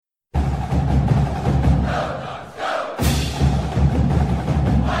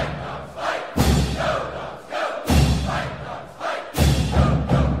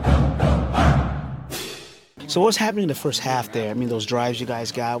So what's happening in the first half there? I mean, those drives you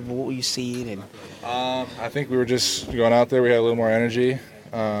guys got, what were you seeing? And I think we were just going out there. We had a little more energy.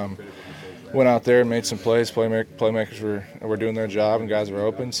 Went out there and made some plays. Playmakers were doing their job, and guys were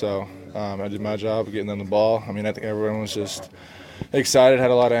open. So I did my job of getting them the ball. I mean, I think everyone was just excited, had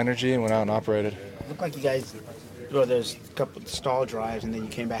a lot of energy, and went out and operated. it looked like you guys, well, there's a couple of stall drives, and then you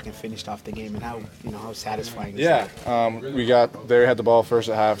came back and finished off the game. And how satisfying is that? Yeah, they had the ball first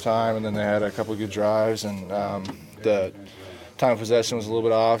at halftime, and then they had a couple of good drives, and the time of possession was a little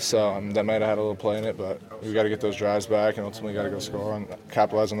bit off, so that might have had a little play in it, but we got to get those drives back and ultimately got to go score and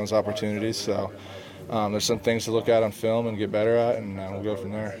capitalize on those opportunities. So there's some things to look at on film and get better at, and we'll go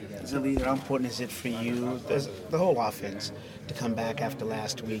from there. As a leader, how important is it for you, the whole offense, to come back after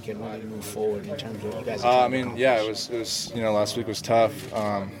last week and really move forward in terms of what you guys are trying to accomplish? It was last week was tough.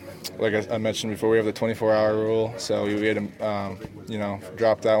 Like I mentioned before, we have the 24-hour rule, so we had to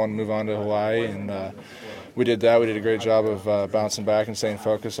drop that one, move on to Hawaii, and we did that. We did a great job of bouncing back and staying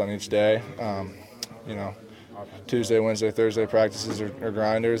focused on each day. Tuesday, Wednesday, Thursday practices are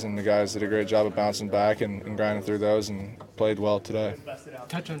grinders, and the guys did a great job of bouncing back and grinding through those and played well today.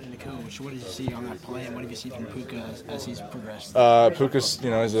 Touch on the coach. What did you see on that play, and what have you seen from Puka as he's progressed? Puka's,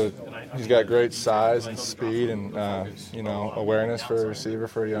 he's got great size and speed and awareness for a receiver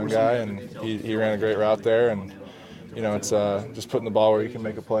for a young guy, and he ran a great route there. And it's just putting the ball where you can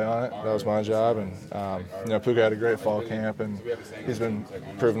make a play on it. That was my job. And, Puka had a great fall camp, and he's been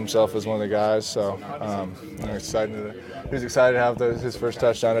proving himself as one of the guys. So he was excited to have his first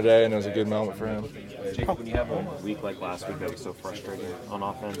touchdown today, and it was a good moment for him. Jake, when you have a week like last week that was so frustrating on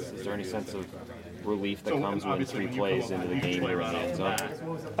offense, is there any sense of relief that comes when 3 plays into the game you're in the end zone?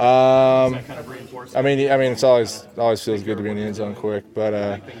 It's always feels good to be in the end zone quick,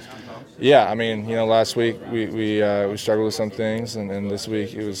 but last week we struggled with some things, and this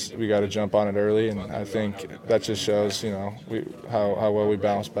week we got to jump on it early, and I think that just shows how well we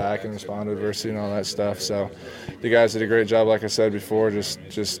bounce back and respond to adversity and all that stuff. So the guys did a great job, like I said before,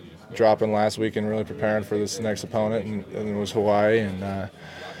 just dropping last week and really preparing for this next opponent, and it was Hawaii, and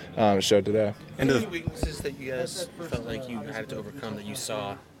it showed today. And any weaknesses that you guys felt like you had to overcome that you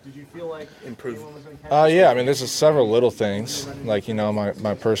saw improve? There's several little things. Like,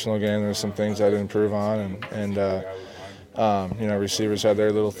 my personal game, there's some things I had to improve on, and receivers had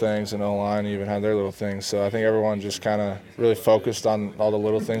their little things, and O-line even had their little things. So I think everyone just kind of really focused on all the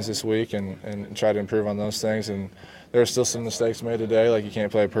little things this week and tried to improve on those things. And there were still some mistakes made today. Like, you can't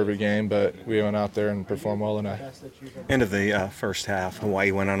play a perfect game, but we went out there and performed well tonight. End of the first half,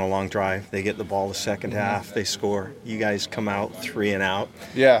 Hawaii went on a long drive. They get the ball the second half. They score. You guys come out 3 and out.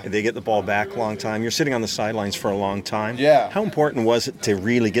 Yeah. They get the ball back a long time. You're sitting on the sidelines for a long time. Yeah. How important was it to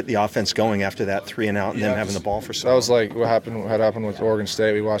really get the offense going after that 3 and out and them having the ball for so long? That was like what happened with Oregon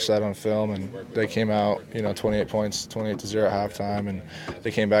State. We watched that on film, and they came out, 28 points, 28-0 at halftime, and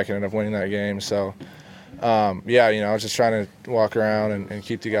they came back and ended up winning that game. So, I was just trying to walk around and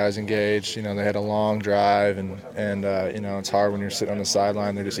keep the guys engaged. They had a long drive, and it's hard when you're sitting on the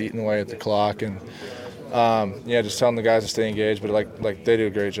sideline. They're just eating away at the clock, and just telling the guys to stay engaged. But like they do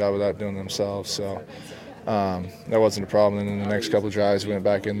a great job without doing themselves. So that wasn't a problem. And then the next couple of drives, we went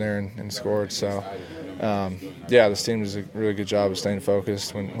back in there and scored. So this team does a really good job of staying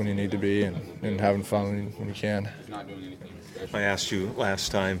focused when you need to be and having fun when you can. I asked you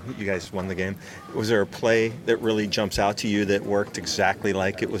last time you guys won the game. Was there a play that really jumps out to you that worked exactly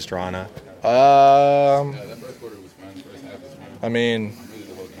like it was drawn up? I think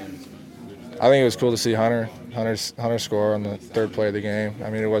it was cool to see Hunter score on the third play of the game.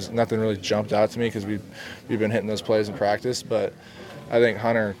 Nothing really jumped out to me because we've been hitting those plays in practice, but I think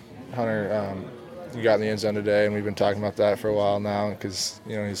Hunter he got in the end zone today, and we've been talking about that for a while now because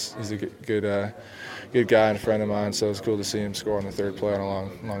he's a good guy and a friend of mine, so it's cool to see him score on the third play on a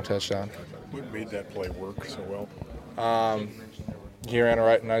long touchdown. What made that play work so well? He ran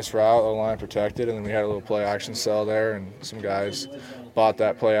a nice route, O-line protected, and then we had a little play action cell there, and some guys bought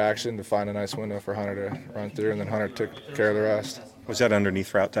that play action to find a nice window for Hunter to run through, and then Hunter took care of the rest. Was that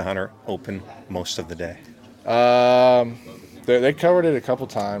underneath route to Hunter open most of the day? They covered it a couple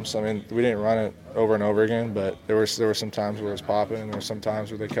times. We didn't run it over and over again, but there were some times where it was popping, and there were some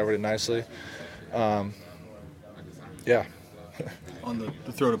times where they covered it nicely. On the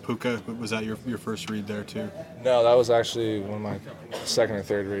throw to Puka, was that your first read there too? No, that was actually one of my second or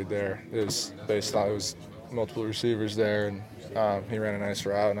third read there. It was based on, it was multiple receivers there, and he ran a nice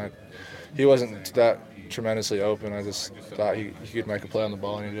route, and he wasn't that tremendously open. I just thought he could make a play on the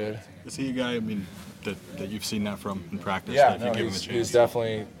ball, and he did. Is he a guy, that you've seen that from in practice? Yeah, that you give him a chance? he's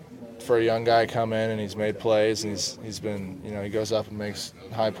definitely for a young guy come in and he's made plays and he's been, he goes up and makes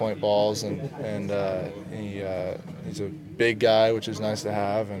high point balls and he's a big guy, which is nice to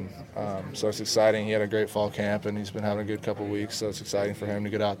have, and so it's exciting. He had a great fall camp and he's been having a good couple weeks, so it's exciting for him to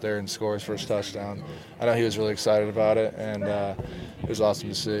get out there and score his first touchdown. I know he was really excited about it, and it was awesome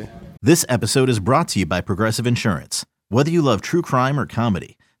to see. This episode is brought to you by Progressive Insurance. Whether you love true crime or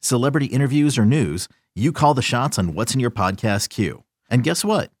comedy, celebrity interviews or news, you call the shots on what's in your podcast queue. And guess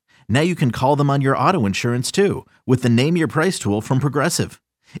what? Now you can call them on your auto insurance too with the Name Your Price tool from Progressive.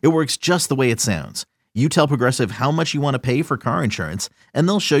 It works just the way it sounds. You tell Progressive how much you want to pay for car insurance, and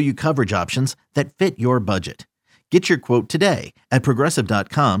they'll show you coverage options that fit your budget. Get your quote today at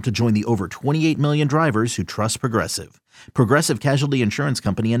Progressive.com to join the over 28 million drivers who trust Progressive. Progressive Casualty Insurance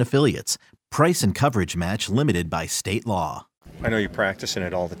Company and Affiliates. Price and coverage match limited by state law. I know you practice in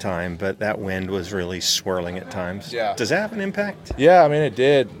it all the time, but that wind was really swirling at times. Yeah. Does that have an impact? Yeah, I mean, it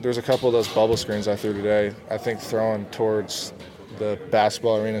did. There's a couple of those bubble screens I threw today. I think throwing towards the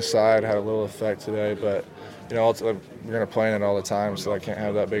basketball arena side had a little effect today, but, ultimately we're going to play in it all the time, so I can't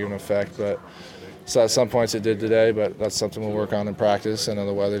have that big of an effect. But so at some points it did today, but that's something we'll work on in practice. I know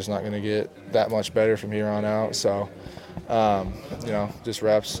the weather's not going to get that much better from here on out, so just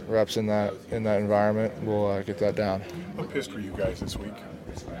reps in that environment, we'll get that down. What pissed were you guys this week?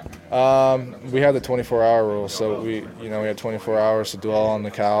 We had the 24-hour rule, so we had 24 hours to dwell on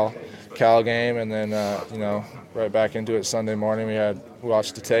the Cal game, and then right back into it Sunday morning. We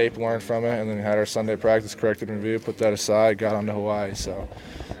watched the tape, learned from it, and then had our Sunday practice, corrected and review, put that aside, got on to Hawaii. So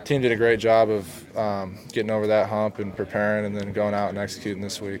the team did a great job of getting over that hump and preparing, and then going out and executing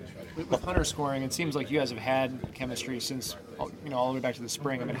this week. With Hunter scoring, it seems like you guys have had chemistry since all the way back to the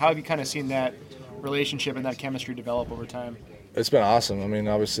spring. I mean, how have you kind of seen that relationship and that chemistry develop over time? It's been awesome. I mean,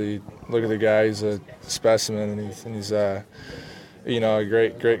 obviously, look at the guy. He's a specimen, and he's a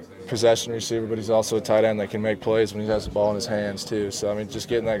great possession receiver, but he's also a tight end that can make plays when he has the ball in his hands too. So I mean, just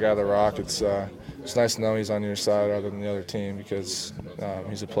getting that guy the rock, it's nice to know he's on your side rather than the other team, because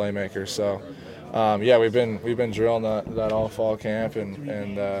he's a playmaker. So we've been drilling that all fall camp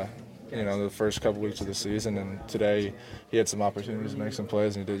and the first couple weeks of the season, and today he had some opportunities to make some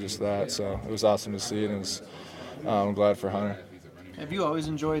plays and he did just that. So it was awesome to see, and I'm glad for Hunter. Have you always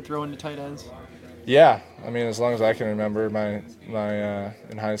enjoyed throwing to tight ends? Yeah, I mean, as long as I can remember, my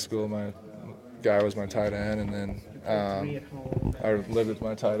in high school, my guy was my tight end, and then I lived with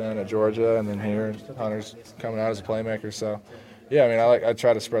my tight end at Georgia, and then here Hunter's coming out as a playmaker. So, yeah, I mean, I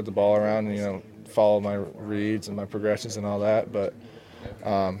try to spread the ball around and follow my reads and my progressions and all that, but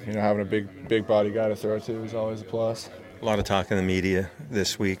having a big body guy to throw to is always a plus. A lot of talk in the media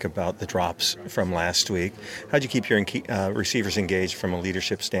this week about the drops from last week. How'd you keep your receivers engaged from a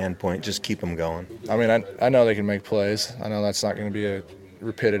leadership standpoint? Just keep them going. I mean, I know they can make plays. I know that's not going to be a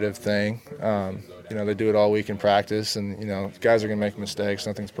repetitive thing. They do it all week in practice, and guys are going to make mistakes.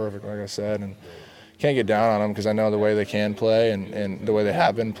 Nothing's perfect, like I said, and can't get down on them because I know the way they can play and the way they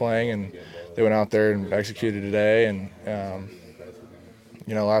have been playing, and they went out there and executed today, and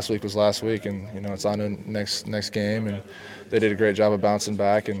last week was last week, and it's on to the next game, and they did a great job of bouncing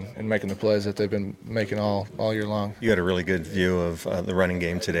back and making the plays that they've been making all year long. You had a really good view of the running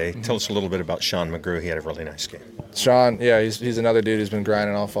game today. Tell us a little bit about Sean McGrew. He had a really nice game. Sean, yeah, he's another dude who's been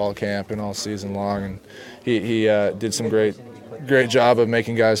grinding all fall camp and all season long, and he did some great job of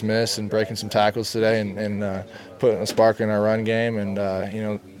making guys miss and breaking some tackles today, and putting a spark in our run game,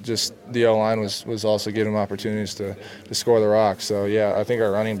 and just the O-line was also giving them opportunities to score the rock. So yeah, I think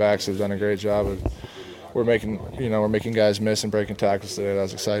our running backs have done a great job of we're making guys miss and breaking tackles today. That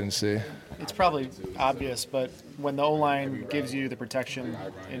was exciting to see. It's probably obvious, but when the O-line gives you the protection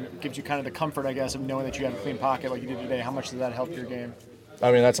and gives you kind of the comfort, I guess, of knowing that you have a clean pocket like you did today, how much does that help your game?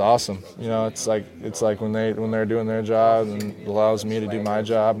 I mean, that's awesome. It's like when they're doing their job and allows me to do my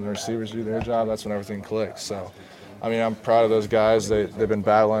job and the receivers do their job, that's when everything clicks. So, I mean, I'm proud of those guys. They've been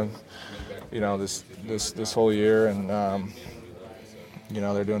battling, this whole year, and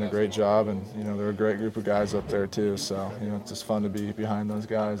they're doing a great job, and they're a great group of guys up there too. So, it's just fun to be behind those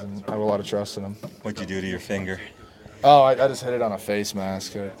guys, and I have a lot of trust in them. What'd you do to your finger? Oh, I just hit it on a face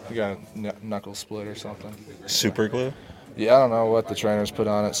mask. I got a knuckle split or something. Super glue? Yeah, I don't know what the trainers put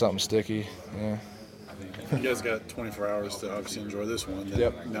on it. Something sticky. Yeah. You guys got 24 hours to obviously enjoy this one.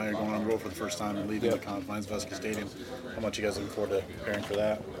 Yep. Now you're going on the road for the first time and leaving the confines of Husky Stadium. How much you guys looking forward to preparing for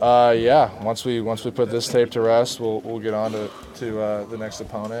that? Yeah. Once we put this tape to rest, we'll get on to the next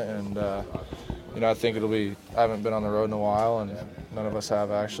opponent, and I think it'll be. I haven't been on the road in a while, and none of us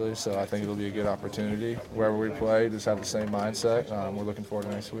have actually. So I think it'll be a good opportunity. Wherever we play, just have the same mindset. We're looking forward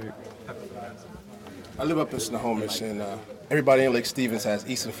to next week. I live up in Snohomish, and everybody in Lake Stevens has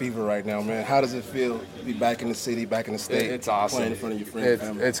Eastern fever right now, man. How does it feel to be back in the city, back in the state? It's awesome. Playing in front of your friends and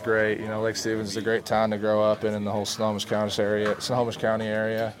family? It's great. You know, Lake Stevens is a great town to grow up in the whole Snohomish County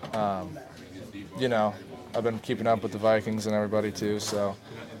area. You know, I've been keeping up with the Vikings and everybody too, so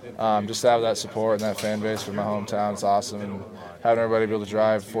just to have that support and that fan base for my hometown is awesome. And having everybody be able to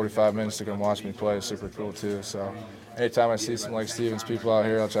drive 45 minutes to come watch me play is super cool too. So anytime I see some Lake Stevens people out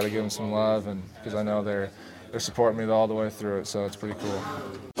here, I'll try to give them some love, and because I know they're supporting me all the way through it, so it's pretty cool.